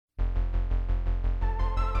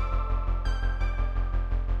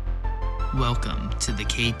Welcome to the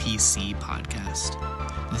KPC podcast.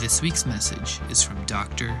 This week's message is from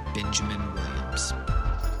Dr. Benjamin Williams.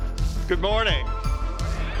 Good morning.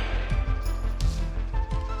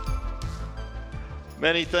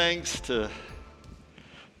 Many thanks to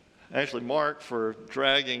Mark for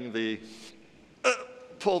dragging the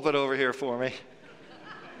pulpit over here for me.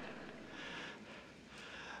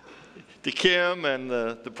 To Kim and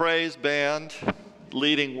the praise band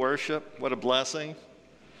leading worship, what a blessing.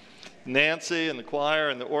 Nancy and the choir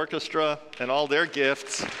and the orchestra and all their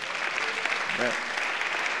gifts.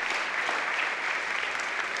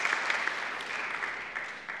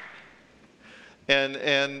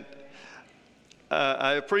 And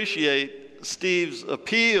I appreciate Steve's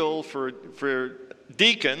appeal for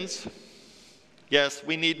deacons. Yes,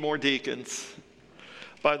 we need more deacons.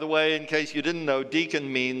 By the way, in case you didn't know,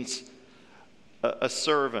 deacon means a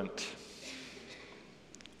servant.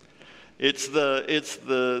 It's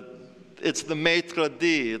the maître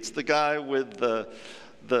d', it's the guy with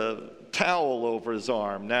the towel over his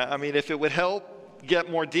arm. Now, I mean, if it would help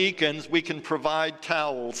get more deacons, we can provide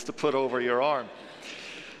towels to put over your arm.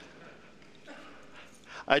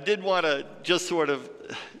 I did want to just sort of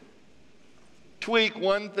tweak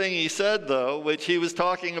one thing he said, though, which he was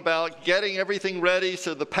talking about getting everything ready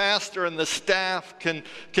so the pastor and the staff can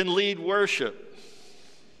lead worship.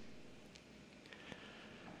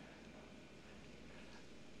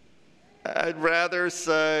 I'd rather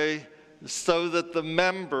say so that the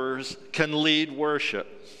members can lead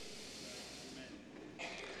worship.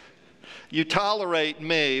 You tolerate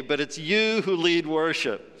me, but it's you who lead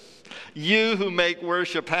worship. You who make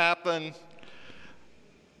worship happen.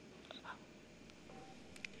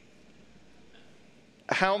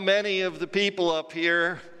 How many of the people up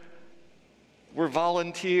here were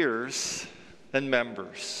volunteers and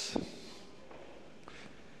members?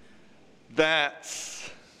 That's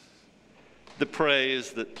the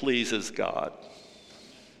praise that pleases God.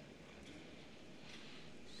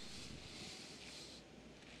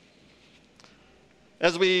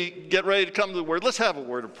 As we get ready to come to the Word, let's have a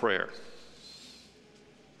word of prayer.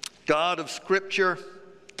 God of Scripture,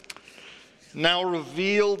 now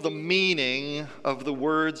reveal the meaning of the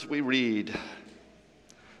words we read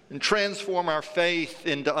and transform our faith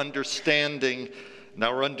into understanding and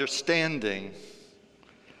our understanding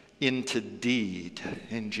into deed.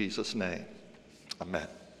 In Jesus' name. Amen.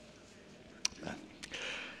 Amen.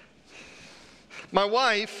 My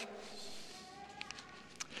wife,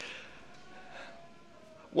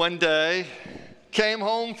 one day, came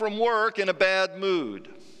home from work in a bad mood.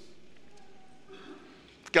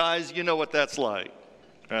 Guys, you know what that's like,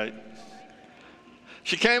 right?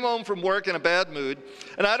 She came home from work in a bad mood,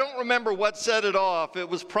 and I don't remember what set it off. It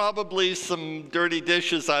was probably some dirty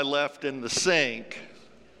dishes I left in the sink,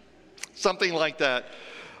 something like that.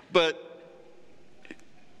 But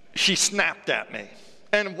she snapped at me.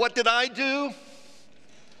 And what did I do?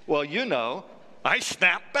 Well, you know, I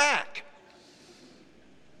snapped back.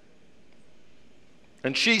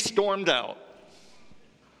 And she stormed out.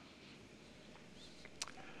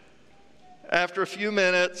 After a few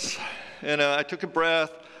minutes, I took a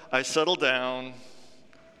breath, I settled down,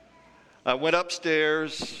 I went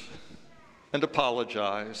upstairs and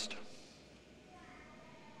apologized.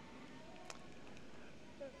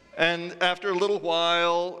 And after a little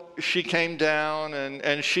while, she came down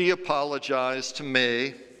and she apologized to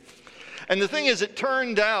me. And the thing is, it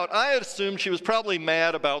turned out, I assumed she was probably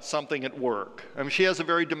mad about something at work. I mean, she has a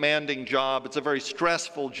very demanding job. It's a very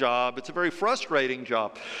stressful job. It's a very frustrating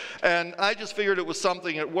job. And I just figured it was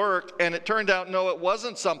something at work, and it turned out, no, it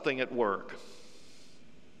wasn't something at work.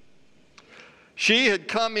 She had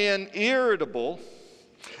come in irritable,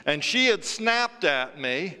 and she had snapped at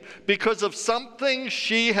me because of something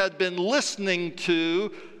she had been listening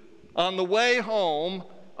to on the way home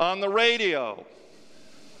on the radio.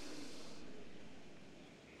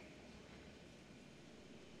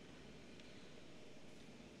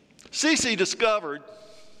 Cece discovered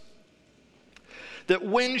that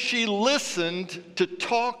when she listened to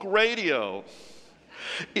talk radio,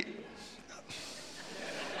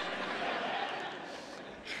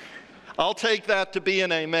 I'll take that to be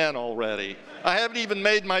an amen already. I haven't even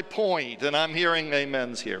made my point, and I'm hearing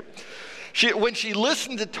amens here. When she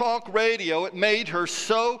listened to talk radio, it made her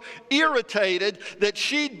so irritated that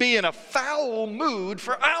she'd be in a foul mood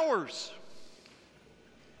for hours.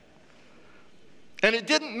 And it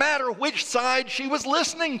didn't matter which side she was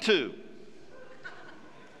listening to.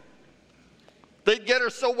 They'd get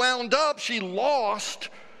her so wound up, she lost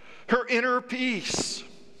her inner peace.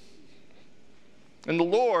 And the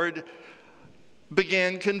Lord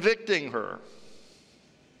began convicting her.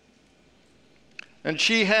 And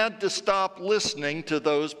she had to stop listening to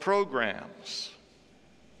those programs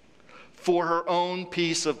for her own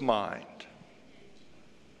peace of mind.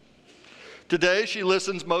 Today, she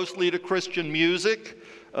listens mostly to Christian music,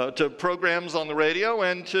 to programs on the radio,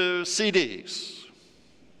 and to CDs.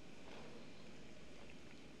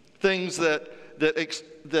 Things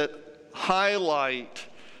that highlight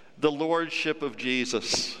the lordship of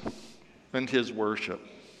Jesus and his worship.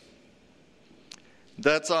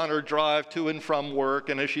 That's on her drive to and from work,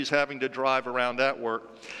 and as she's having to drive around at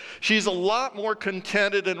work, she's a lot more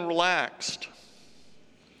contented and relaxed,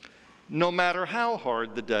 no matter how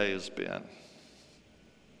hard the day has been.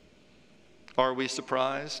 Are we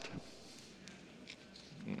surprised?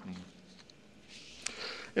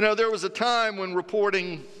 You know, there was a time when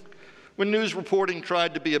news reporting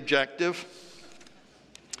tried to be objective.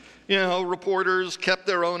 You know, reporters kept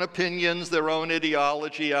their own opinions, their own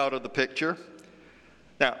ideology out of the picture.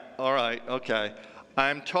 Now, all right, okay.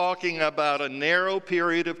 I'm talking about a narrow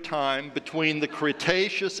period of time between the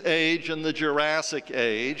Cretaceous age and the Jurassic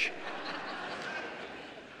age.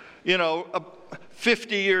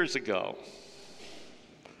 50 years ago.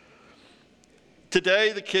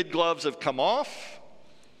 Today, the kid gloves have come off,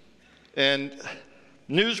 and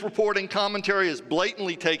news reporting commentary is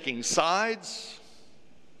blatantly taking sides.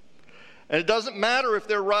 And it doesn't matter if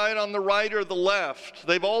they're right on the right or the left.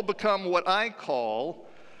 They've all become what I call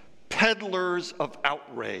peddlers of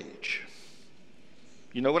outrage.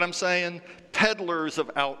 You know what I'm saying? Peddlers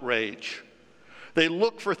of outrage. They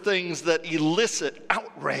look for things that elicit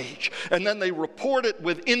outrage, and then they report it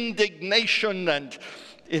with indignation and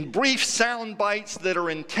in brief sound bites that are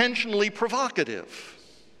intentionally provocative.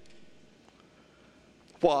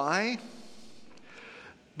 Why?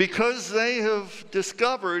 Because they have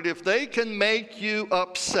discovered if they can make you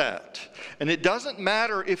upset, and it doesn't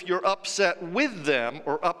matter if you're upset with them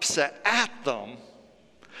or upset at them,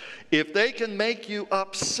 if they can make you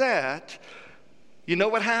upset, you know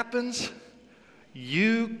what happens?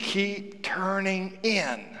 You keep tuning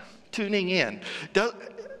in.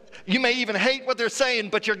 You may even hate what they're saying,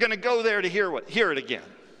 but you're going to go there to hear it again.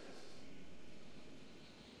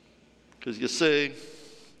 Because you see,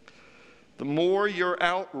 the more you're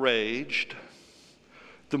outraged,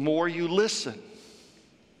 the more you listen.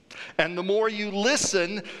 And the more you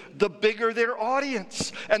listen, the bigger their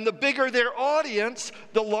audience. And the bigger their audience,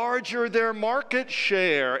 the larger their market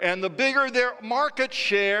share. And the bigger their market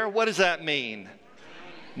share, what does that mean?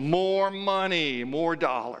 More money, more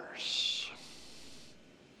dollars.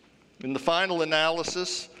 In the final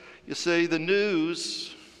analysis, you see, the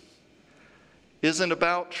news isn't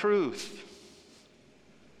about truth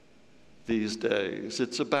these days.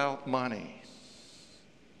 It's about money.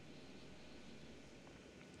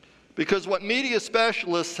 Because what media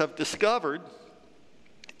specialists have discovered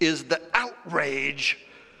is that outrage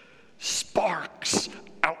sparks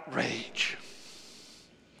outrage.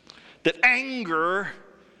 That anger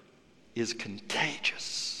is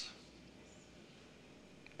contagious.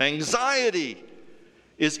 Anxiety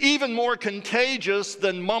is even more contagious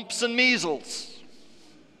than mumps and measles.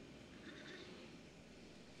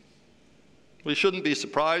 We shouldn't be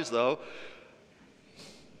surprised, though.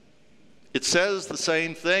 It says the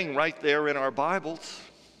same thing right there in our Bibles.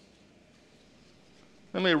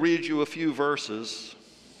 Let me read you a few verses.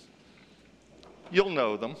 You'll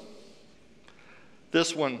know them.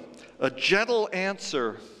 This one, a gentle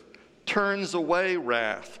answer turns away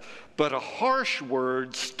wrath, but a harsh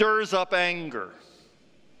word stirs up anger.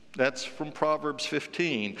 That's from Proverbs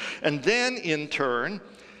 15. And then, in turn,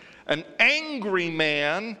 an angry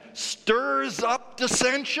man stirs up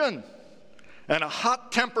dissension, and a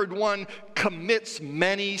hot-tempered one commits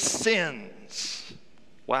many sins.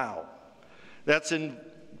 Wow. That's in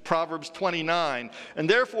Proverbs 29. And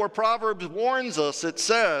therefore, Proverbs warns us, it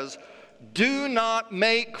says, do not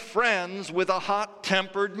make friends with a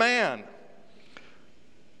hot-tempered man.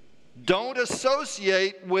 Don't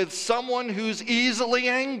associate with someone who's easily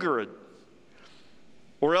angered,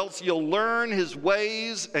 or else you'll learn his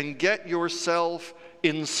ways and get yourself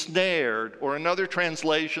ensnared. Or another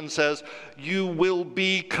translation says, you will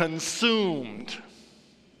be consumed.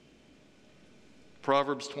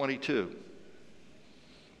 Proverbs 22.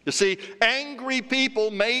 You see, angry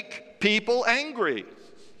people make people angry.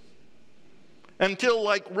 Until,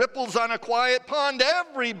 like ripples on a quiet pond,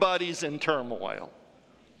 everybody's in turmoil.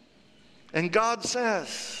 And God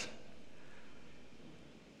says,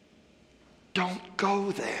 don't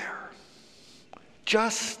go there.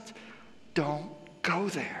 Just don't go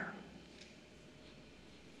there.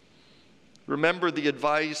 Remember the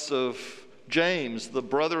advice of James, the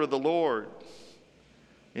brother of the Lord.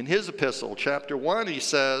 In his epistle, chapter 1, he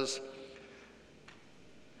says,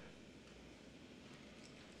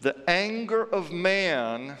 The anger of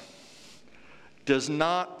man does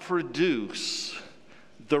not produce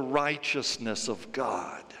the righteousness of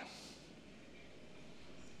God.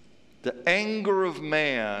 The anger of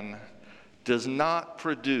man does not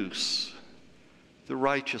produce the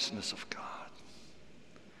righteousness of God.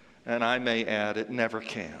 And I may add, it never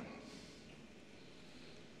can.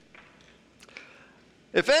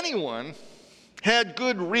 If anyone had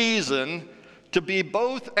good reason to be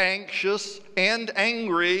both anxious and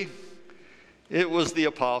angry, it was the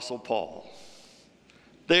Apostle Paul.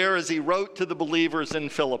 There, as he wrote to the believers in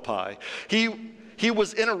Philippi, he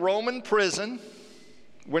was in a Roman prison.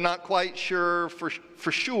 We're not quite sure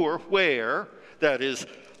for sure where, that is,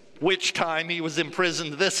 which time he was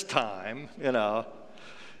imprisoned this time, you know.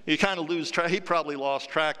 You kind of lose track. He probably lost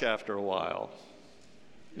track after a while,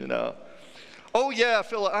 you know. Oh, yeah,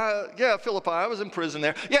 Philippi, I was in prison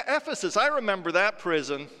there. Yeah, Ephesus, I remember that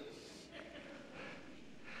prison.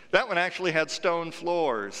 That one actually had stone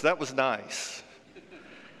floors. That was nice.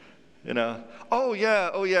 You know, oh yeah,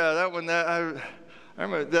 that one, I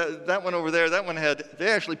remember that one over there, that one they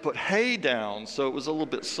actually put hay down so it was a little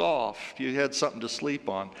bit soft. You had something to sleep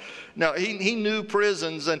on. Now, he knew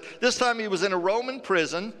prisons, and this time he was in a Roman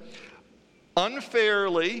prison,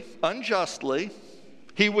 unfairly, unjustly.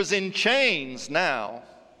 He was in chains now,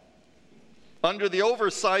 under the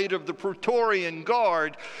oversight of the Praetorian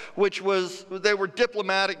Guard, they were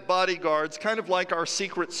diplomatic bodyguards, kind of like our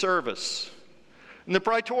Secret Service. And the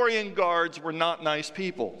Praetorian Guards were not nice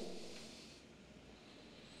people.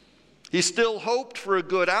 He still hoped for a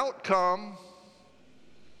good outcome,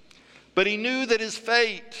 but he knew that his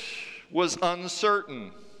fate was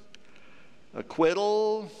uncertain.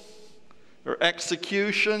 Acquittal or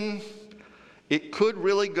execution, it could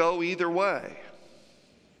really go either way.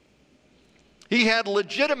 He had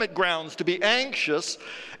legitimate grounds to be anxious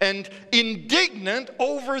and indignant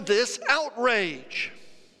over this outrage.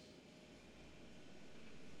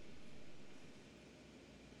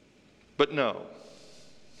 But no.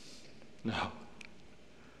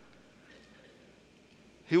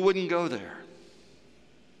 He wouldn't go there.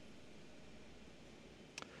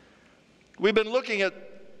 We've been looking at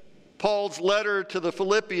Paul's letter to the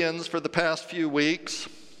Philippians for the past few weeks.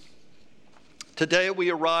 Today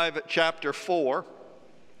we arrive at chapter 4.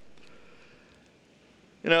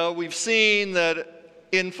 You know, we've seen that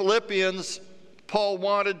in Philippians, Paul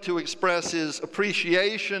wanted to express his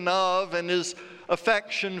appreciation of and his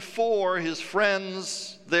affection for his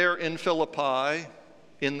friends there in Philippi,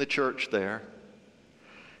 in the church there.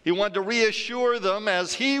 He wanted to reassure them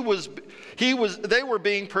as they were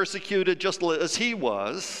being persecuted just as he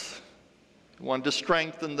was. He wanted to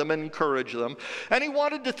strengthen them and encourage them. And he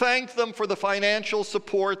wanted to thank them for the financial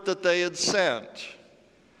support that they had sent,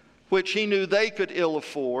 which he knew they could ill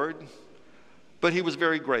afford, but he was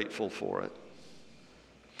very grateful for it.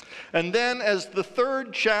 And then as the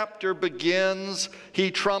third chapter begins, he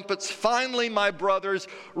trumpets, "Finally, my brothers,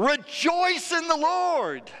 rejoice in the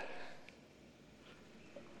Lord."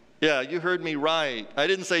 Yeah, you heard me right. I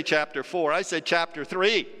didn't say chapter 4, I said chapter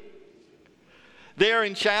 3. There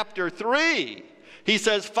in chapter 3, he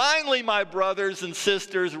says, "Finally, my brothers and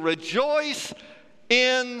sisters, rejoice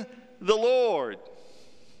in the Lord."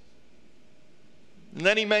 And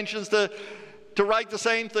then he mentions to write the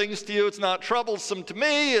same things to you. It's not troublesome to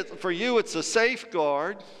me. For you, it's a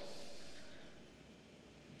safeguard.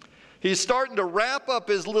 He's starting to wrap up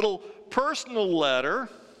his little personal letter,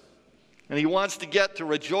 and he wants to get to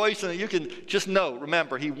rejoice. And you can just note,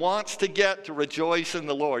 remember, he wants to get to rejoice in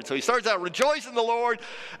the Lord. So he starts out, rejoice in the Lord,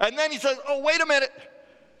 and then he says, oh, wait a minute.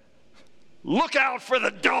 Look out for the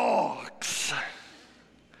dogs.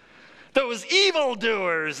 Those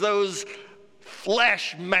evildoers, those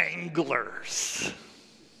flesh manglers.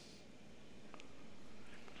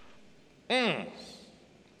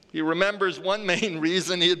 He remembers one main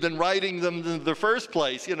reason he had been writing them in the first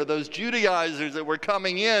place. You know, those Judaizers that were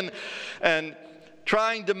coming in and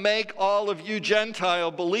trying to make all of you Gentile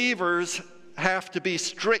believers have to be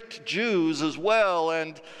strict Jews as well.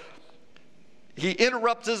 And he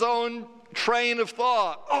interrupts his own train of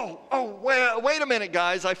thought. Wait a minute,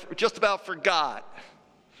 guys, I just about forgot.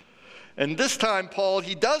 And this time, Paul,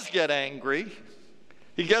 he does get angry.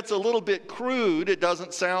 He gets a little bit crude. It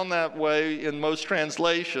doesn't sound that way in most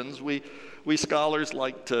translations. We scholars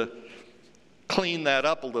like to clean that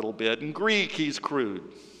up a little bit. In Greek, he's crude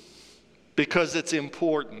because it's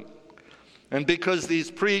important. And because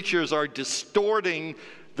these preachers are distorting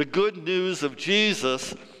the good news of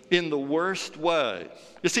Jesus in the worst way.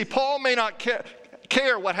 You see, Paul may not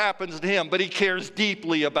care what happens to him, but he cares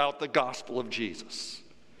deeply about the gospel of Jesus.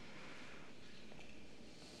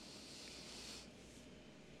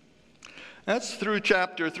 That's through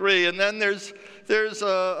chapter 3. And then there's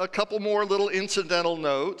a couple more little incidental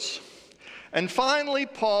notes. And finally,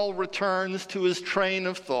 Paul returns to his train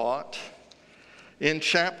of thought in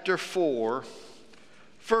chapter 4,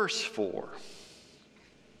 verse 4.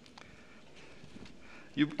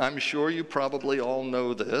 I'm sure you probably all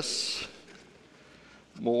know this,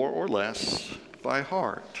 more or less by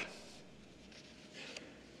heart.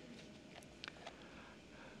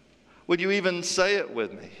 Would you even say it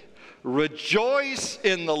with me? Rejoice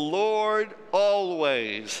in the Lord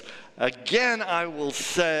always. Again, I will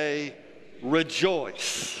say,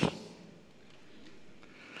 rejoice.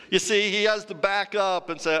 You see, he has to back up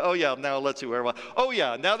and say, oh yeah, now let's see where am I? Oh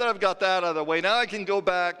yeah, now that I've got that out of the way, now I can go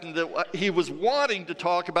back. And he was wanting to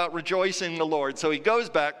talk about rejoicing in the Lord. So he goes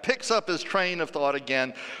back, picks up his train of thought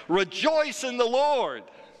again. Rejoice in the Lord.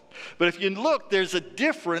 But if you look, there's a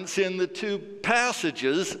difference in the two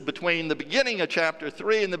passages between the beginning of chapter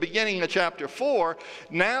 3 and the beginning of chapter 4.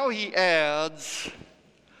 Now he adds,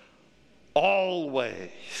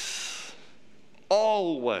 always.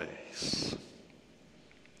 Always.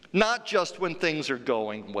 Not just when things are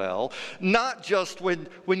going well, not just when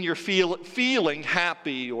you're feeling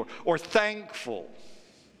happy or thankful,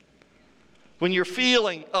 when you're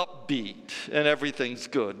feeling upbeat and everything's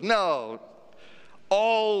good. No,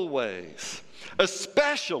 always,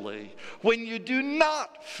 especially when you do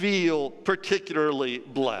not feel particularly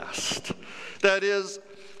blessed. That is,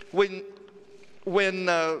 when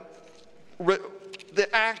the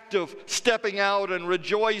act of stepping out and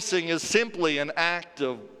rejoicing is simply an act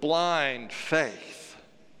of blind faith.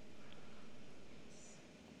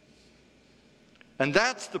 And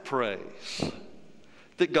that's the praise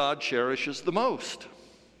that God cherishes the most.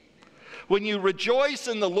 When you rejoice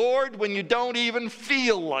in the Lord, when you don't even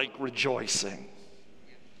feel like rejoicing,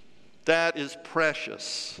 that is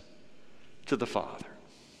precious to the Father.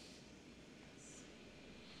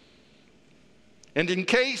 And in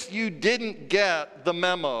case you didn't get the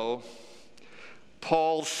memo,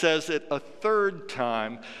 Paul says it a third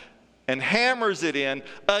time and hammers it in.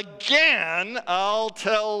 Again, I'll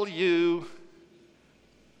tell you,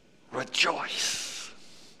 rejoice.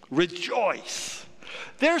 Rejoice.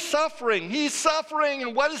 They're suffering. He's suffering.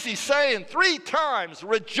 And what is he saying? 3 times,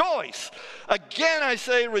 rejoice. Again, I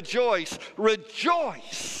say rejoice.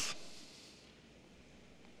 Rejoice.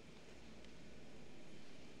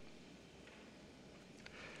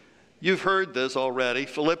 You've heard this already.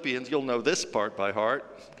 Philippians, you'll know this part by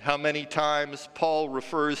heart. How many times Paul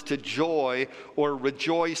refers to joy or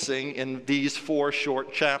rejoicing in these 4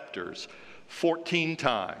 short chapters? 14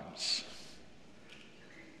 times.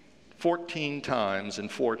 14 times in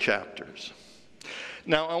 4 chapters.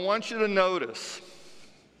 Now, I want you to notice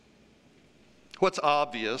what's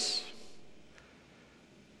obvious,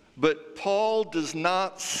 but Paul does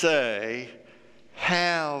not say,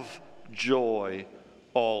 have joy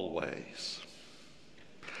always.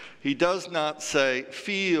 He does not say,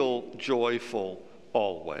 feel joyful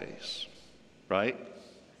always, right?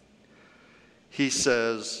 He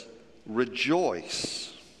says,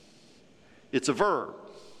 rejoice. It's a verb.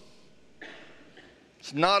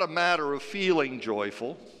 It's not a matter of feeling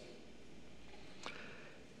joyful.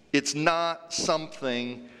 It's not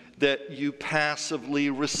something that you passively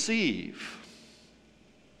receive.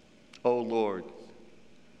 Oh Lord,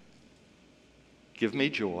 give me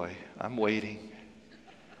joy. I'm waiting.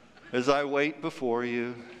 As I wait before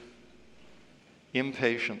you,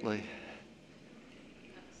 impatiently,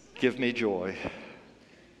 give me joy.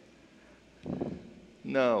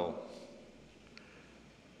 No.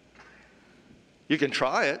 You can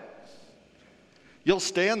try it. You'll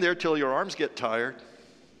stand there till your arms get tired.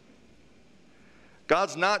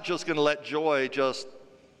 God's not just going to let joy just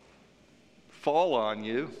fall on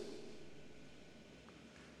you.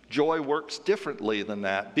 Joy works differently than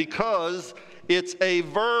that because it's a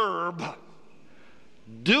verb.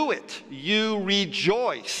 Do it. You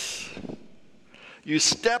rejoice. You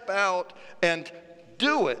step out and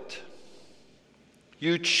do it.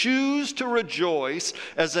 You choose to rejoice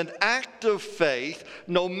as an act of faith,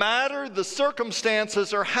 no matter the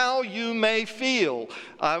circumstances or how you may feel.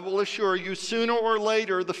 I will assure you, sooner or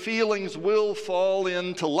later, the feelings will fall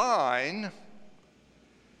into line.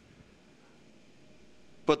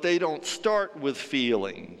 But they don't start with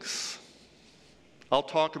feelings. I'll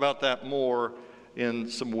talk about that more in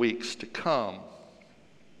some weeks to come.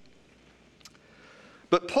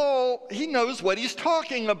 But Paul, he knows what he's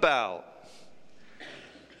talking about.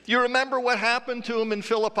 You remember what happened to him in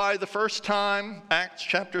Philippi the first time? Acts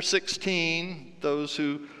chapter 16. Those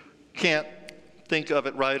who can't think of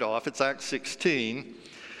it right off, it's Acts 16.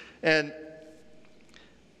 And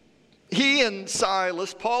he and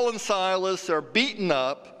Silas, Paul and Silas, are beaten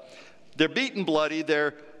up. They're beaten bloody.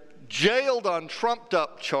 They're jailed on trumped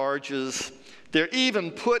up charges. They're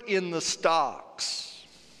even put in the stocks.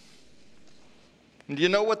 And do you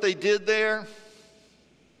know what they did there?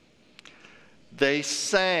 They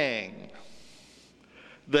sang.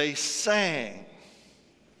 They sang.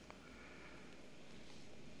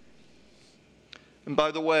 And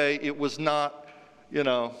by the way, it was not,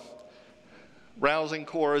 rousing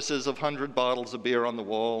choruses of 100 bottles of beer on the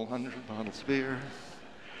wall, 100 bottles of beer.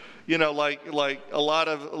 Like a lot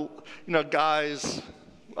of, guys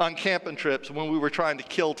on camping trips, when we were trying to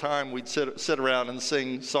kill time, we'd sit around and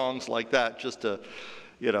sing songs like that just to,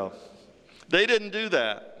 They didn't do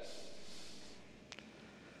that.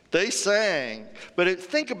 They sang. But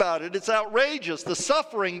think about it. It's outrageous. The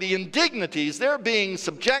suffering, the indignities they're being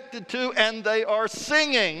subjected to, and they are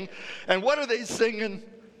singing. And what are they singing?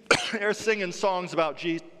 They're singing songs about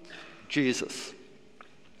Jesus.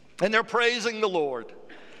 And they're praising the Lord.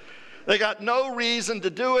 They got no reason to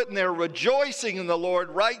do it, and they're rejoicing in the Lord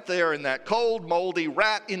right there in that cold, moldy,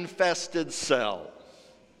 rat-infested cell.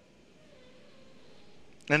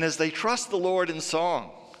 And as they trust the Lord in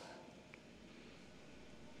song,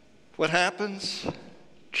 what happens?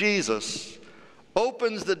 Jesus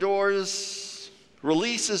opens the doors,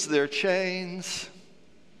 releases their chains.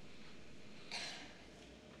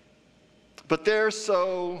 But they're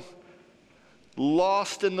so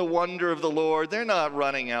lost in the wonder of the Lord, they're not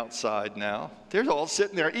running outside now. They're all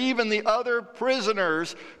sitting there. Even the other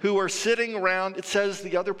prisoners who are sitting around, it says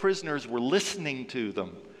the other prisoners were listening to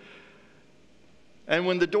them. And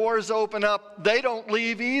when the doors open up, they don't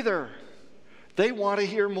leave either. They want to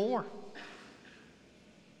hear more.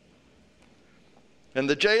 And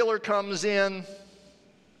the jailer comes in,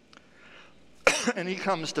 and he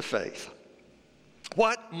comes to faith.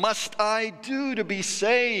 What must I do to be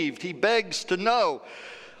saved? He begs to know.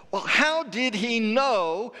 Well, how did he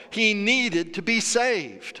know he needed to be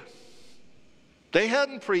saved? They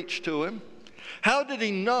hadn't preached to him. How did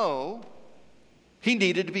he know he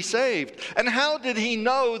needed to be saved? And how did he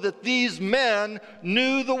know that these men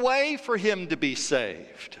knew the way for him to be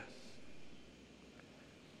saved?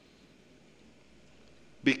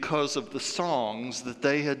 Because of the songs that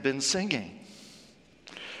they had been singing.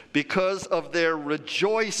 Because of their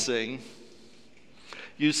rejoicing.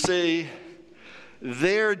 You see,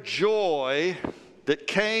 their joy that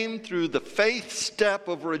came through the faith step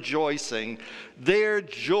of rejoicing, their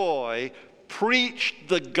joy preached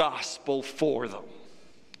the gospel for them.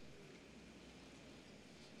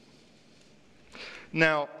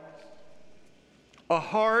 Now, a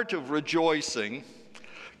heart of rejoicing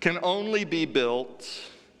can only be built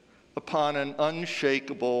upon an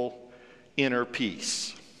unshakable inner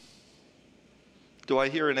peace. Do I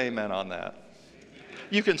hear an amen on that?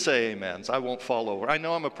 You can say amens. I won't fall over. I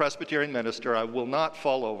know I'm a Presbyterian minister. I will not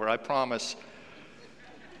fall over. I promise.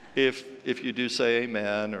 If you do say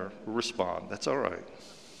amen or respond, that's all right.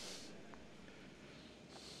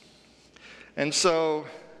 And so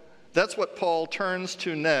that's what Paul turns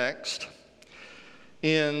to next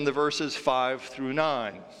in the verses 5 through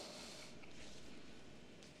 9.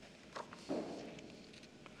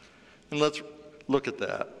 And let's look at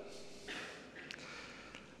that.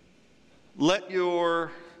 Let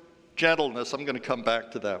your gentleness, I'm going to come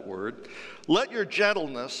back to that word. Let your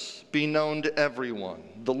gentleness be known to everyone.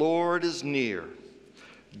 The Lord is near.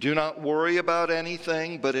 Do not worry about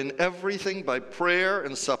anything, but in everything by prayer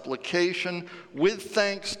and supplication with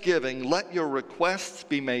thanksgiving, let your requests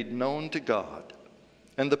be made known to God.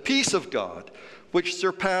 And the peace of God, which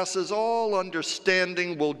surpasses all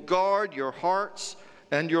understanding, will guard your hearts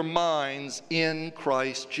and your minds in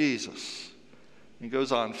Christ Jesus. He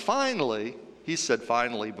goes on, finally, he said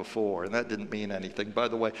finally before, and that didn't mean anything. By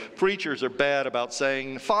the way, preachers are bad about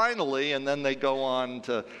saying finally, and then they go on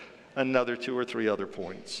to another 2 or 3 other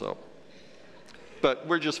points. But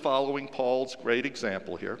we're just following Paul's great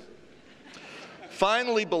example here.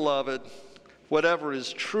 Finally, beloved, whatever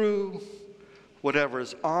is true, whatever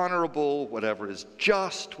is honorable, whatever is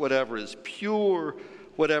just, whatever is pure,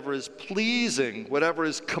 whatever is pleasing, whatever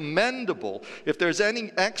is commendable, if there's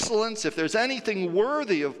any excellence, if there's anything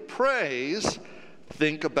worthy of praise,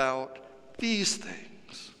 think about these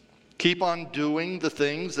things. Keep on doing the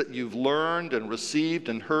things that you've learned and received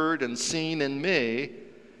and heard and seen in me,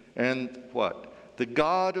 and what? The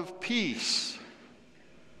God of peace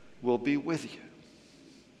will be with you.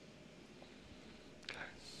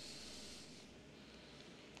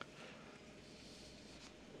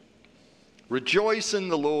 Rejoice in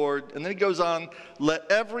the Lord. And then he goes on,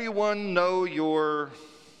 let everyone know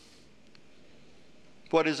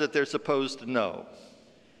what is it they're supposed to know?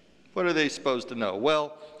 What are they supposed to know?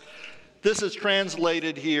 Well, this is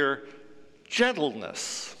translated here,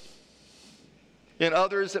 gentleness. In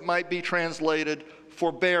others, it might be translated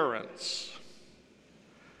forbearance.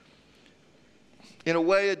 In a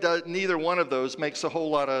way, neither one of those makes a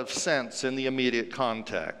whole lot of sense in the immediate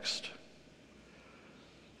context.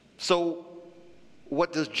 So,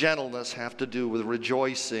 what does gentleness have to do with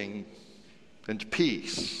rejoicing and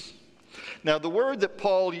peace? Now, the word that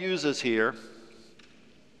Paul uses here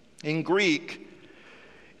in Greek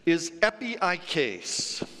is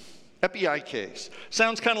epiikes. Epiikes.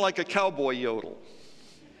 Sounds kind of like a cowboy yodel.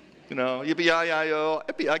 You know, yippee-yi-yi-o,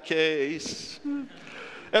 epiikes.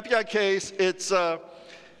 Epiikes,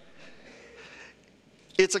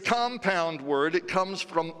 it's a compound word. It comes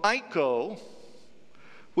from eiko,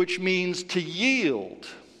 which means to yield.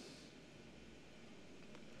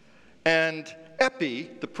 And epi,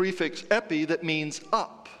 the prefix epi, that means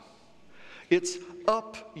up. It's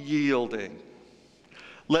up-yielding.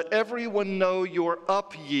 Let everyone know you're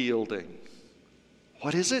up-yielding.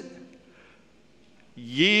 What is it?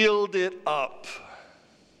 Yield it up.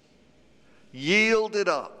 Yield it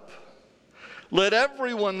up. Let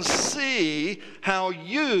everyone see how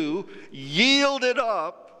you yield it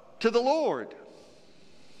up to the Lord.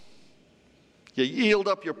 You yield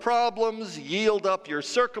up your problems, yield up your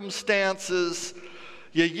circumstances,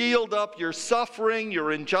 you yield up your suffering,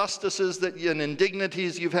 your injustices and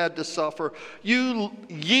indignities you've had to suffer. You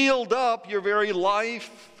yield up your very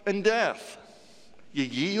life and death. You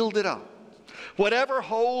yield it up. Whatever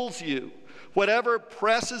holds you, whatever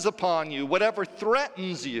presses upon you, whatever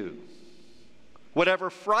threatens you, whatever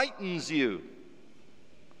frightens you,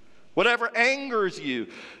 whatever angers you,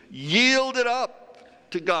 yield it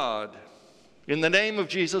up to God in the name of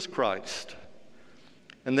Jesus Christ.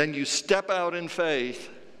 And then you step out in faith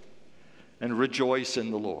and rejoice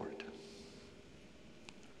in the Lord.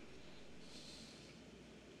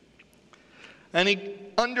 And he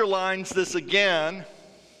underlines this again,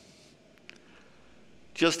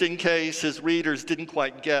 just in case his readers didn't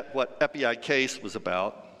quite get what epiikes was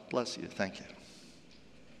about. Bless you, thank you.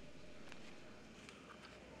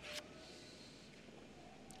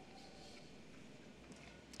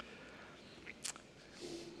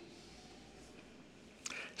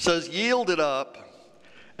 Says yield it up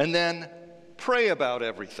and then pray about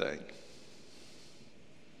everything.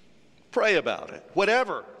 Pray about it.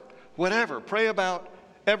 Whatever. Pray about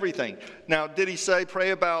everything. Now, did he say pray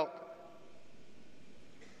about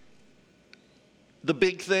the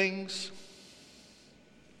big things?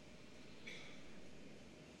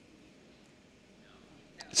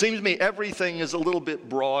 It seems to me everything is a little bit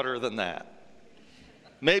broader than that.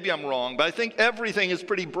 Maybe I'm wrong, but I think everything is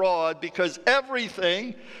pretty broad because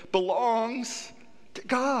everything belongs to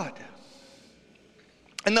God.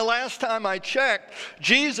 And the last time I checked,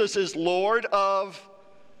 Jesus is Lord of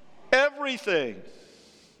everything.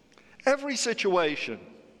 Every situation.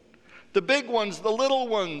 The big ones, the little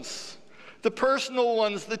ones, the personal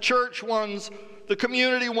ones, the church ones, the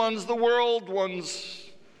community ones, the world ones,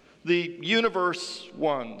 the universe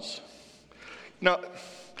ones. Now,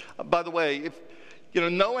 by the way,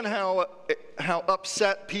 knowing how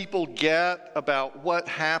upset people get about what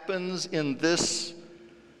happens on this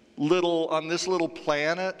little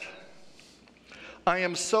planet, I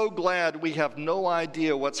am so glad we have no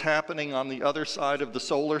idea what's happening on the other side of the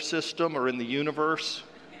solar system or in the universe.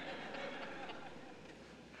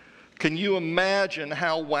 Can you imagine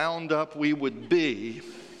how wound up we would be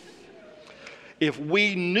if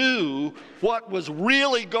we knew what was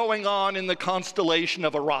really going on in the constellation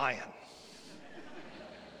of Orion?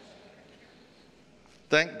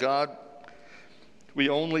 Thank God we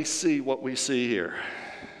only see what we see here.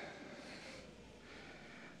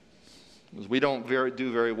 Because we don't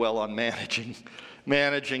do very well on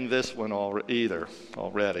managing this one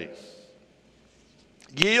already.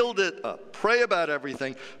 Yield it up. Pray about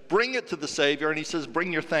everything. Bring it to the Savior. And he says,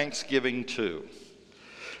 bring your thanksgiving too.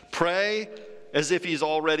 Pray as if he's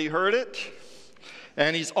already heard it.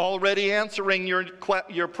 And he's already answering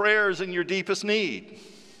your prayers and your deepest need.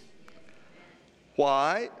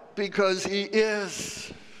 Why? Because he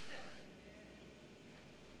is.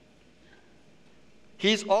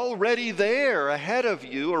 He's already there ahead of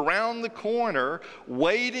you, around the corner,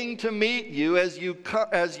 waiting to meet you as you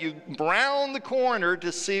round the corner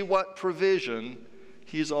to see what provision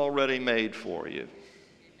he's already made for you.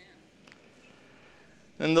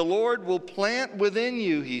 And the Lord will plant within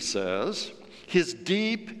you, he says, his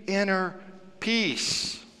deep inner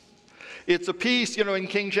peace. It's a peace, in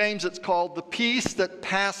King James it's called the peace that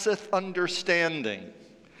passeth understanding.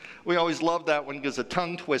 We always love that one because it's a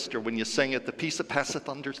tongue twister when you sing it, the peace that passeth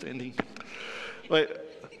understanding.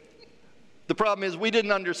 The problem is we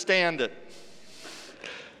didn't understand it.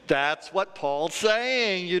 That's what Paul's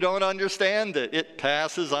saying. You don't understand it. It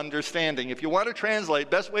passes understanding. If you want to translate,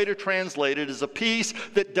 best way to translate it is a peace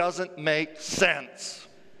that doesn't make sense.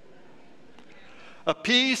 A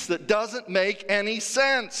peace that doesn't make any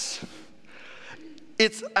sense.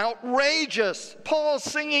 It's outrageous. Paul's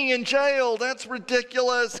singing in jail. That's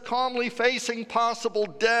ridiculous. Calmly facing possible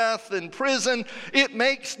death in prison. It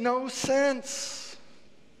makes no sense.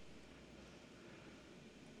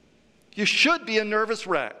 You should be a nervous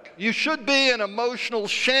wreck. You should be in emotional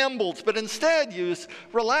shambles, but instead you're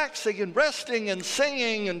relaxing and resting and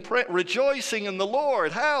singing and rejoicing in the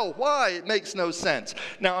Lord. How? Why? It makes no sense.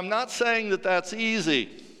 Now, I'm not saying that that's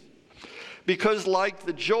easy, because like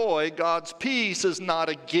the joy, God's peace is not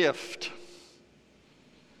a gift.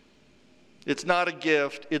 It's not a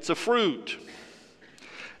gift, it's a fruit.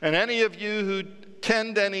 And any of you who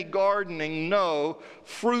tend any gardening know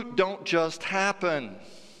fruit don't just happen.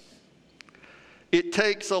 It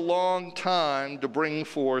takes a long time to bring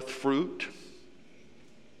forth fruit.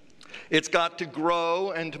 It's got to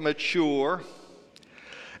grow and to mature.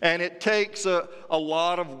 And it takes a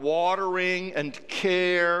lot of watering and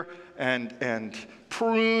care and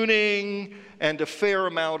pruning and a fair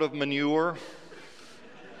amount of manure.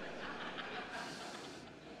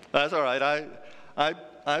 That's all right.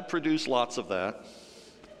 I produce lots of that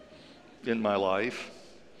in my life.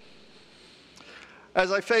 As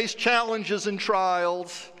I face challenges and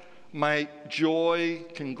trials, my joy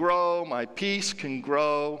can grow, my peace can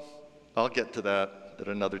grow. I'll get to that at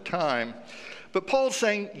another time. But Paul's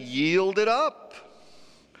saying, yield it up.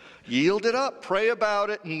 Yield it up. Pray about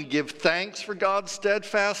it and give thanks for God's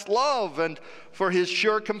steadfast love and for his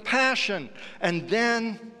sure compassion. And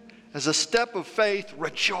then, as a step of faith,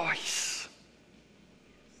 rejoice.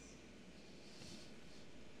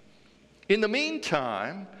 In the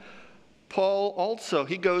meantime, Paul also,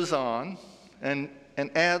 he goes on and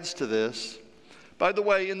adds to this. By the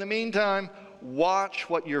way, in the meantime, watch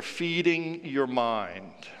what you're feeding your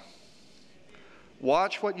mind.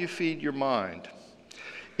 Watch what you feed your mind.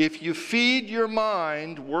 If you feed your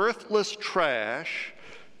mind worthless trash,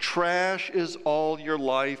 trash is all your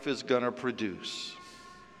life is going to produce.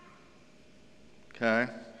 Okay?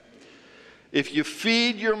 If you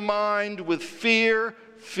feed your mind with fear,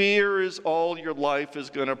 fear is all your life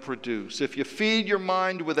is going to produce. If you feed your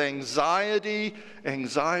mind with anxiety,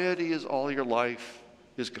 anxiety is all your life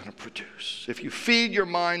is going to produce. If you feed your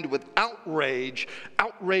mind with outrage,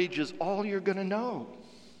 outrage is all you're going to know.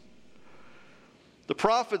 The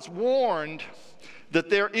prophets warned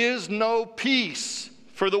that there is no peace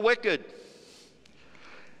for the wicked.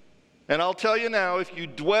 And I'll tell you now, if you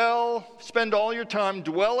spend all your time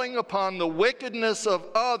dwelling upon the wickedness of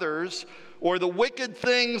others or the wicked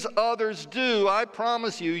things others do, I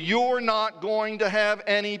promise you, you're not going to have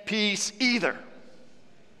any peace either.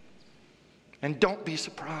 And don't be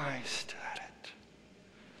surprised at it.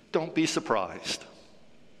 Don't be surprised.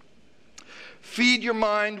 Feed your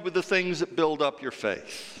mind with the things that build up your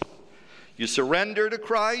faith. You surrender to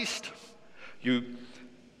Christ. You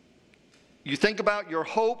think about your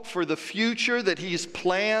hope for the future that he's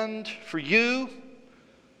planned for you,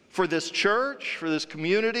 for this church, for this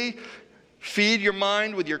community. Feed your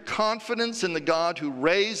mind with your confidence in the God who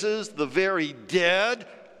raises the very dead.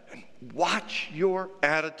 And watch your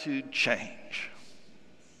attitude change.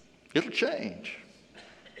 It'll change.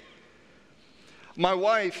 My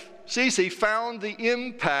wife, Cece, found the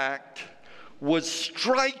impact was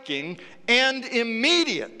striking and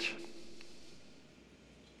immediate.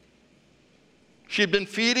 She'd been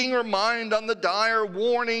feeding her mind on the dire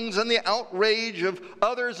warnings and the outrage of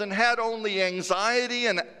others and had only anxiety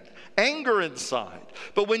and anger inside.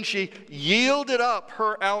 But when she yielded up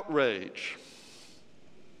her outrage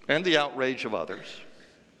and the outrage of others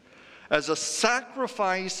as a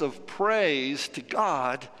sacrifice of praise to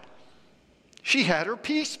God, she had her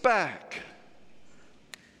peace back.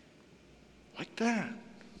 Like that.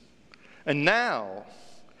 And now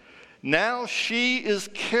she is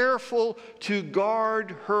careful to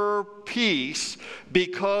guard her peace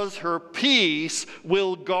because her peace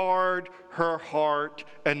will guard her heart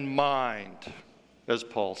and mind, as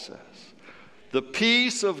Paul says. The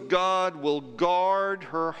peace of God will guard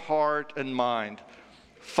her heart and mind.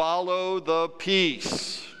 Follow the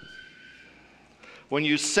peace. When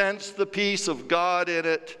you sense the peace of God in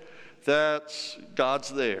it, that's God's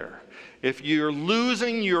there. If you're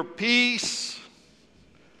losing your peace,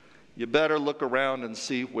 you better look around and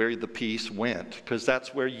see where the peace went, because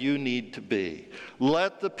that's where you need to be.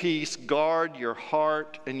 Let the peace guard your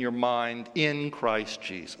heart and your mind in Christ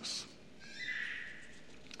Jesus.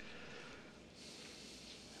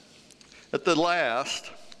 At the last,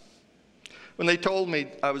 when they told me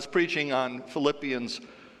I was preaching on Philippians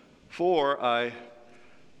 4, I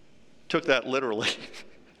took that literally.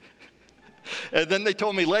 And then they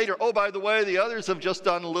told me later, oh, by the way, the others have just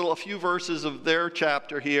done a few verses of their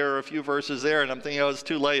chapter here, a few verses there. And I'm thinking, oh, it's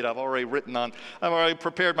too late. I've already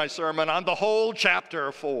prepared my sermon on the whole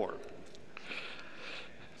chapter 4.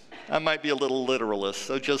 I might be a little literalist,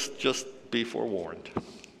 so just be forewarned.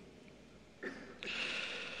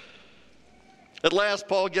 At last,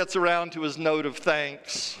 Paul gets around to his note of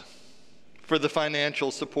thanks for the financial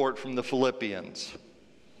support from the Philippians.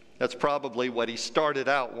 That's probably what he started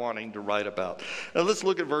out wanting to write about. Now let's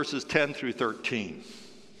look at verses 10 through 13.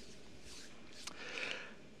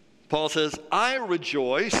 Paul says, I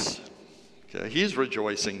rejoice. Okay, he's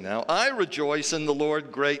rejoicing now. I rejoice in the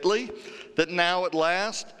Lord greatly that now at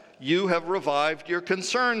last you have revived your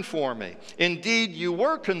concern for me. Indeed, you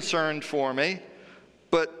were concerned for me,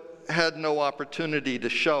 but had no opportunity to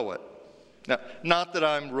show it. Now, not that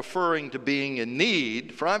I'm referring to being in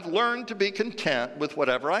need, for I've learned to be content with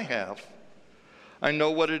whatever I have. I know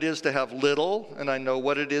what it is to have little, and I know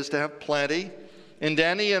what it is to have plenty. In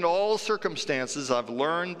any and all circumstances, I've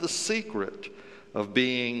learned the secret of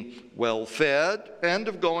being well-fed and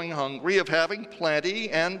of going hungry, of having plenty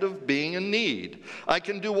and of being in need. I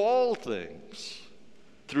can do all things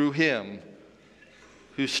through him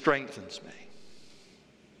who strengthens me.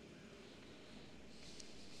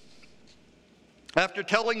 After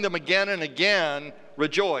telling them again and again,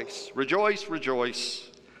 rejoice, rejoice, rejoice,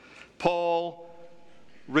 Paul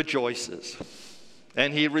rejoices.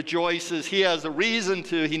 And he rejoices. He has a reason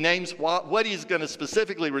to. He names what he's going to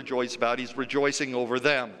specifically rejoice about. He's rejoicing over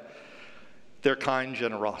them, their kind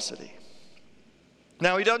generosity.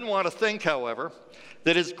 Now, he doesn't want to think, however,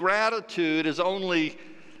 that his gratitude is only,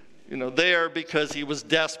 there because he was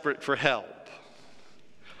desperate for help.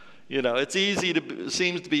 It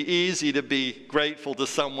seems to be easy to be grateful to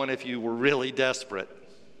someone if you were really desperate.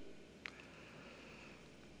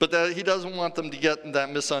 But that he doesn't want them to get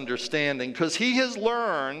that misunderstanding, because he has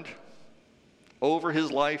learned over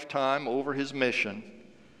his lifetime, over his mission,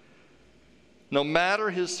 no matter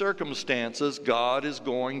his circumstances, God is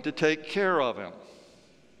going to take care of him.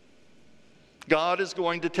 God is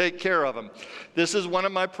going to take care of him. This is one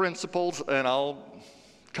of my principles, and I'll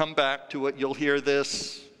come back to it. You'll hear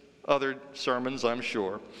this other sermons, I'm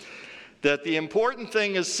sure, that the important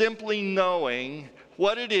thing is simply knowing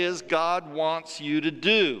what it is God wants you to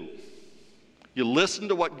do. You listen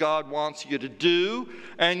to what God wants you to do,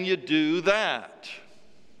 and you do that.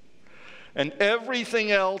 And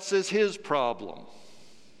everything else is his problem.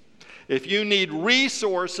 If you need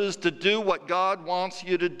resources to do what God wants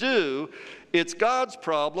you to do, it's God's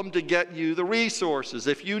problem to get you the resources.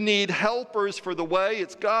 If you need helpers for the way,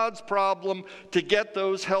 it's God's problem to get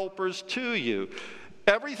those helpers to you.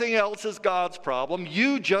 Everything else is God's problem.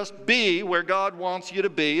 You just be where God wants you to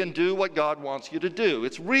be and do what God wants you to do.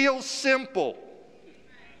 It's real simple.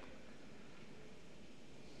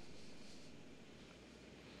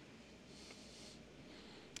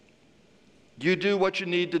 You do what you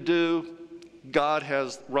need to do. God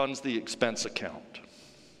runs the expense account.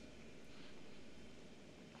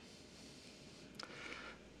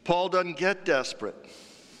 Paul doesn't get desperate.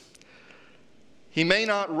 He may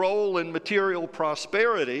not roll in material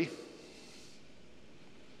prosperity,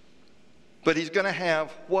 but he's going to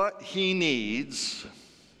have what he needs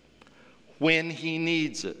when he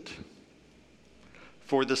needs it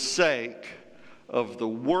for the sake of the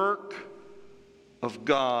work of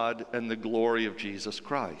God and the glory of Jesus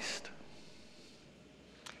Christ.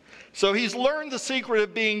 So he's learned the secret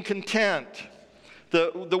of being content.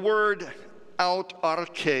 The word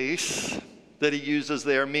autarkes that he uses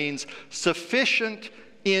there means sufficient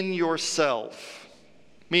in yourself,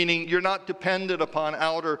 meaning you're not dependent upon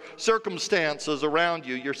outer circumstances around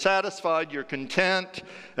you. You're satisfied, you're content,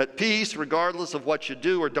 at peace, regardless of what you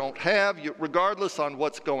do or don't have, regardless on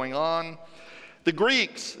what's going on. The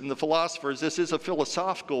Greeks and the philosophers, this is a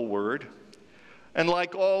philosophical word, and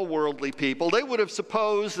like all worldly people, they would have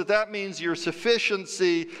supposed that means your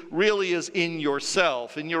sufficiency really is in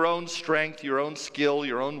yourself, in your own strength, your own skill,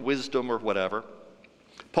 your own wisdom, or whatever.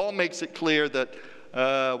 Paul makes it clear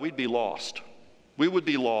that we'd be lost. We would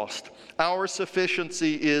be lost. Our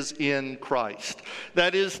sufficiency is in Christ.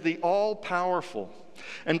 That is the all-powerful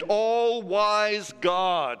and all-wise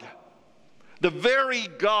God, the very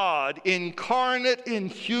God incarnate in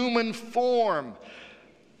human form,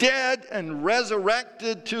 dead and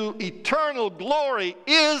resurrected to eternal glory,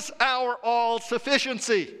 is our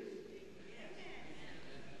all-sufficiency.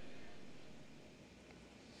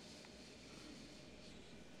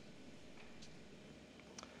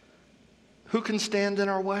 Who can stand in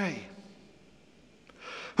our way?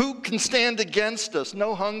 Who can stand against us?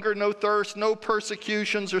 No hunger, no thirst, no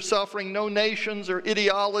persecutions or suffering, no nations or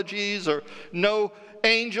ideologies, or no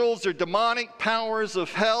angels or demonic powers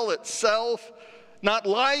of hell itself. Not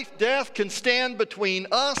life, death can stand between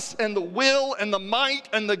us and the will and the might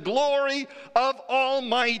and the glory of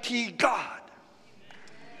Almighty God.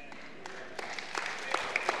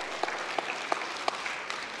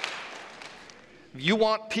 If you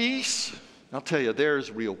want peace, I'll tell you,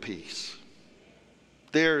 there's real peace.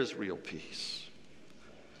 There's real peace.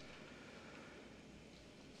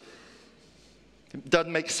 It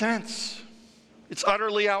doesn't make sense. It's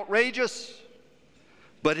utterly outrageous,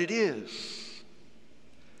 but it is.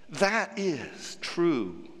 That is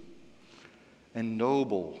true and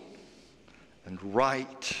noble and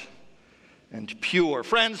right and pure.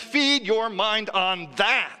 Friends, feed your mind on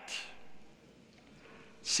that.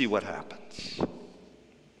 See what happens.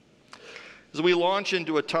 As we launch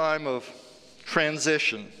into a time of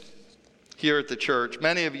transition here at the church,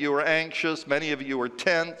 many of you are anxious, many of you are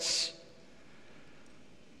tense.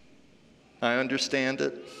 I understand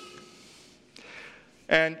it.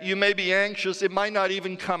 And you may be anxious. It might not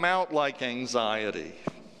even come out like anxiety.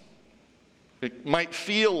 It might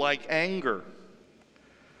feel like anger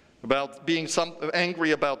about being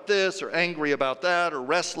angry about this or angry about that or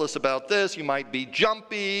restless about this. You might be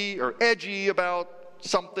jumpy or edgy about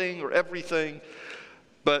something or everything.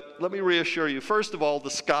 But let me reassure you, first of all, the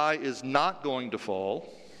sky is not going to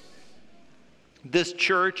fall. This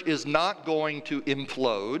church is not going to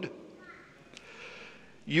implode.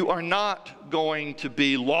 You are not going to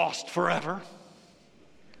be lost forever.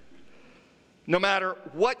 No matter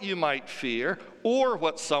what you might fear or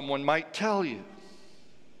what someone might tell you.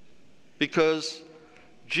 Because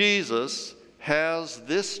Jesus has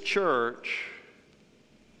this church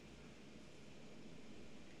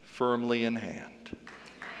firmly in hand.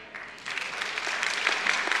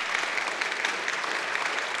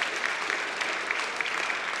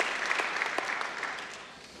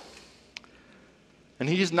 And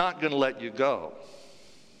he's not going to let you go.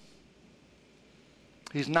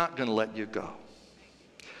 He's not going to let you go.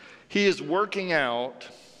 He is working out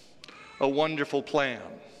a wonderful plan.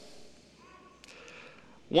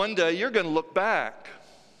 One day you're going to look back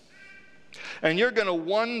and you're going to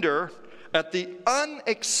wonder at the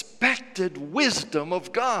unexpected wisdom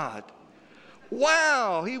of God.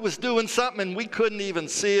 Wow, he was doing something and we couldn't even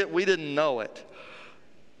see it. We didn't know it.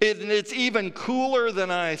 It's even cooler than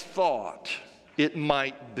I thought it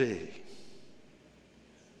might be.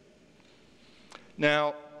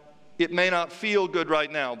 Now, it may not feel good right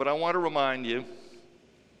now, but I want to remind you,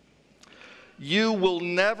 you will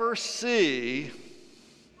never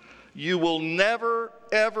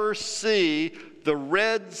ever see the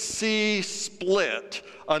Red Sea split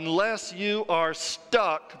unless you are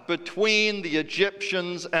stuck between the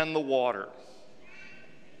Egyptians and the water.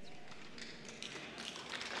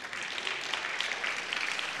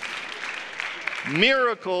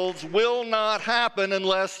 Miracles will not happen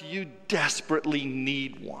unless you desperately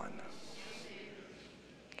need one.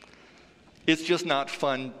 It's just not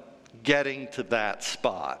fun getting to that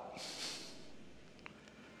spot.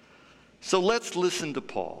 So let's listen to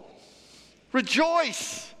Paul.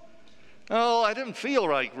 Rejoice! Oh, I didn't feel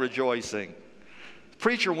like rejoicing. The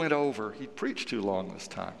preacher went over. He preached too long this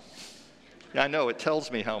time. I know, it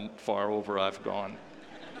tells me how far over I've gone.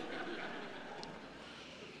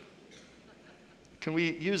 Can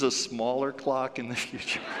we use a smaller clock in the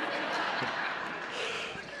future?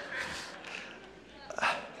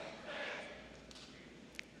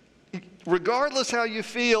 Regardless how you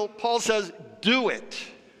feel, Paul says, do it.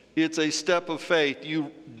 It's a step of faith.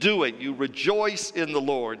 You do it. You rejoice in the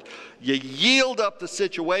Lord. You yield up the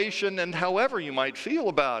situation and however you might feel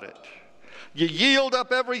about it. You yield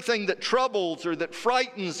up everything that troubles or that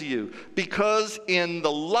frightens you, because in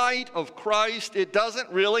the light of Christ, it doesn't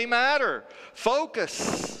really matter.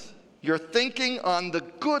 Focus your thinking on the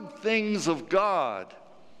good things of God,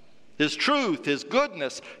 His truth, His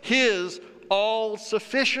goodness, His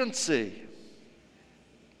all-sufficiency.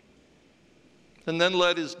 And then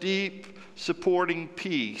let His deep, supporting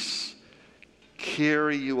peace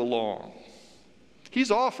carry you along.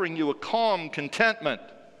 He's offering you a calm contentment.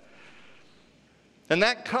 And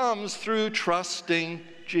that comes through trusting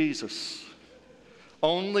Jesus.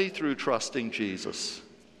 Only through trusting Jesus.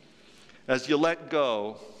 As you let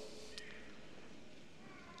go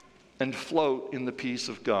and float in the peace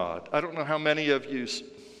of God. I don't know how many of you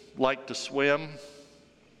like to swim.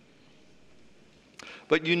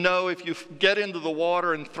 But you know, if you get into the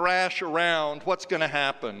water and thrash around, what's going to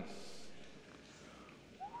happen?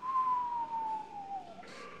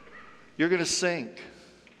 You're going to sink.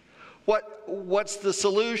 What's the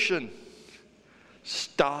solution?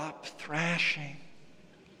 Stop thrashing.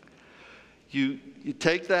 You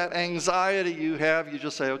take that anxiety you have, you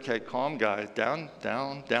just say, okay, calm guys, down,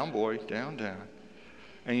 boy, down.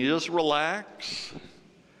 And you just relax.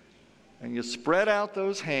 And you spread out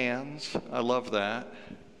those hands. I love that.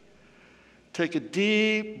 Take a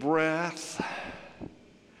deep breath.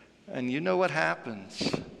 And you know what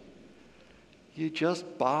happens. You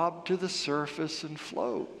just bob to the surface and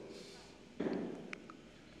float.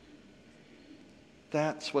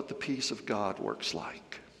 That's what the peace of God works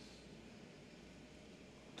like.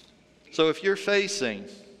 So if you're facing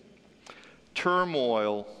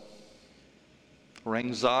turmoil or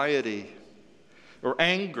anxiety or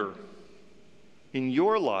anger in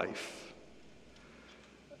your life,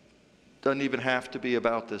 doesn't even have to be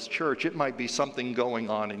about this church. It might be something going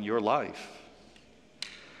on in your life.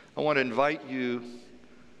 I want to invite you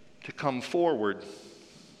to come forward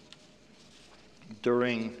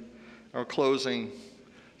during our closing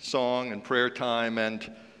song and prayer time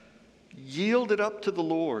and yield it up to the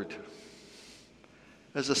Lord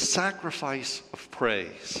as a sacrifice of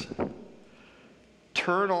praise.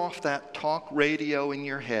 Turn off that talk radio in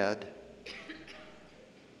your head.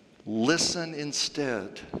 Listen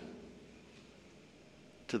instead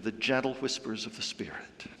to the gentle whispers of the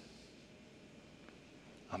Spirit.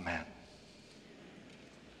 Amen.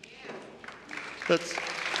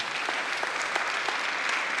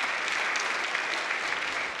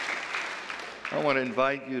 I want to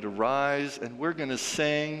invite you to rise, and we're going to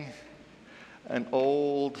sing an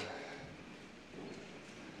old,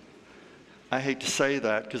 I hate to say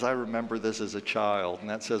that because I remember this as a child, and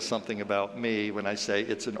that says something about me when I say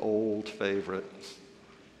it's an old favorite.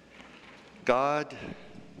 God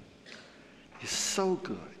is so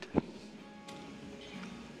good.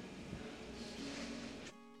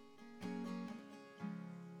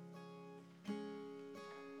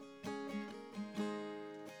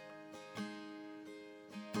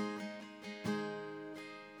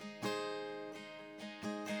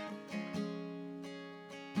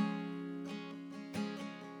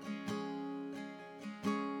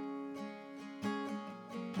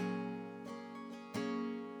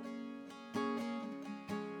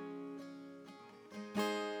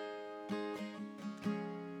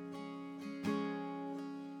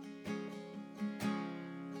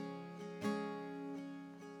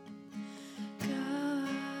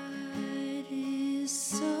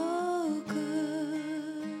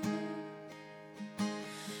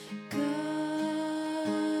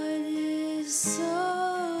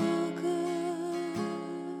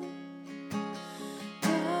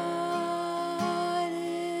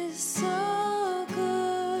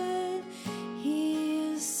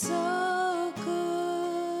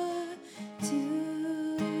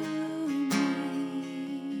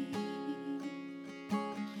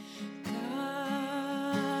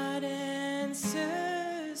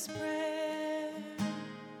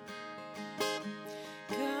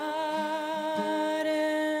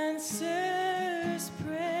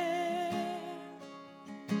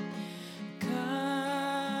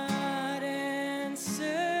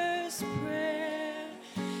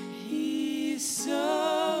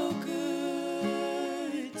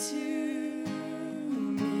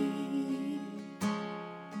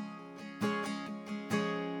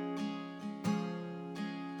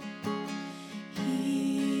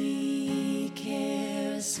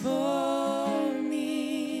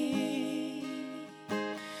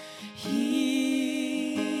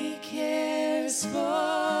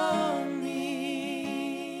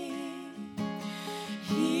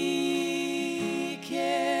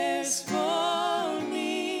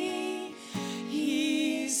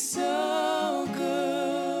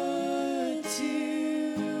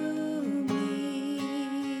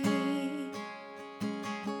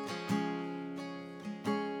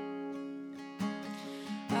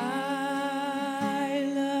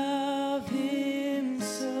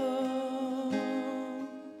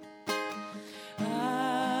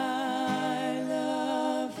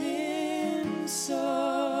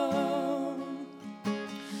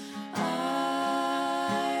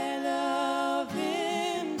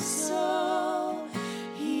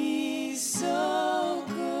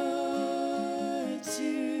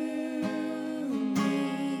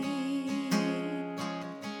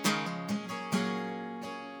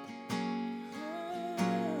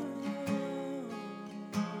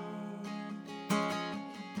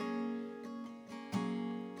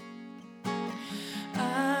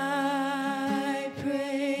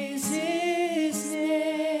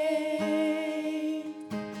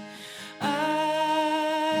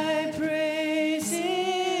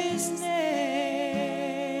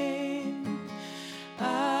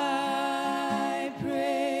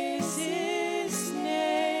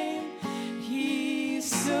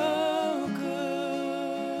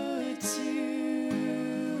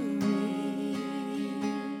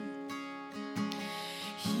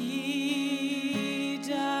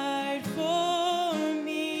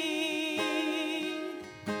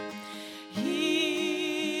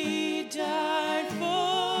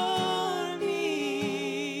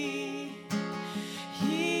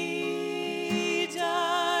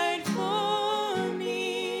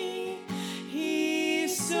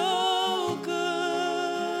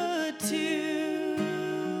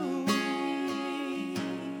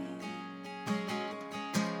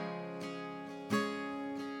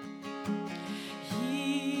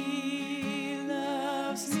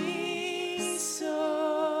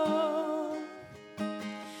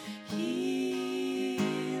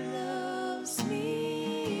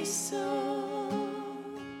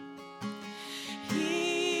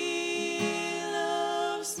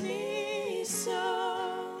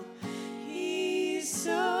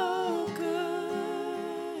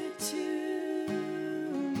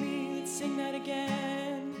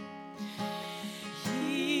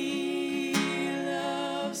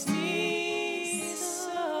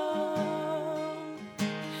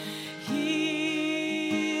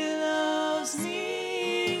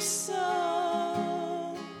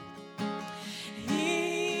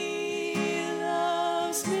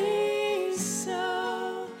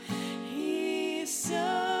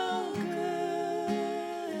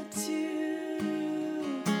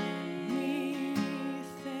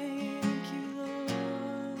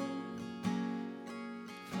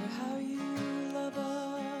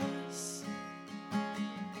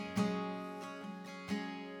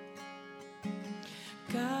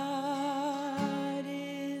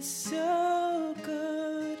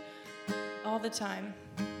 the time.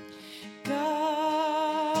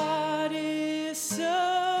 God is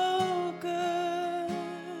so good.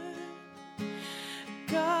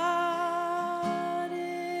 God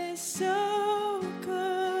is so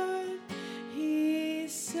good.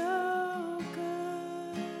 He's so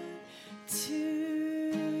good to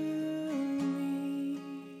me.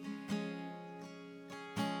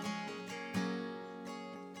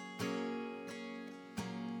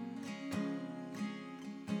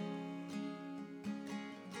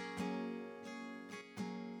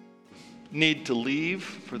 Need to leave,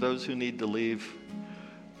 for those who need to leave,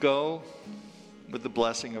 go with the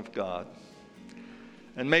blessing of God.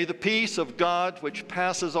 And may the peace of God, which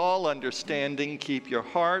passes all understanding, keep your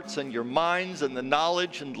hearts and your minds in the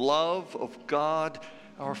knowledge and love of God,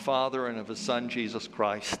 our Father, and of His Son, Jesus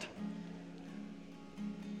Christ.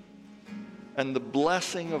 And the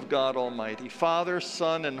blessing of God Almighty, Father,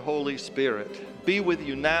 Son, and Holy Spirit, be with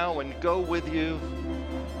you now and go with you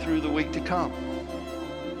through the week to come.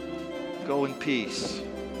 Go in peace.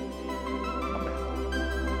 Amen.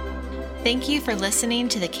 Thank you for listening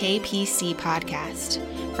to the KPC podcast.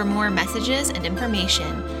 For more messages and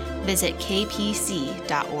information, visit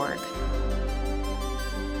kpc.org.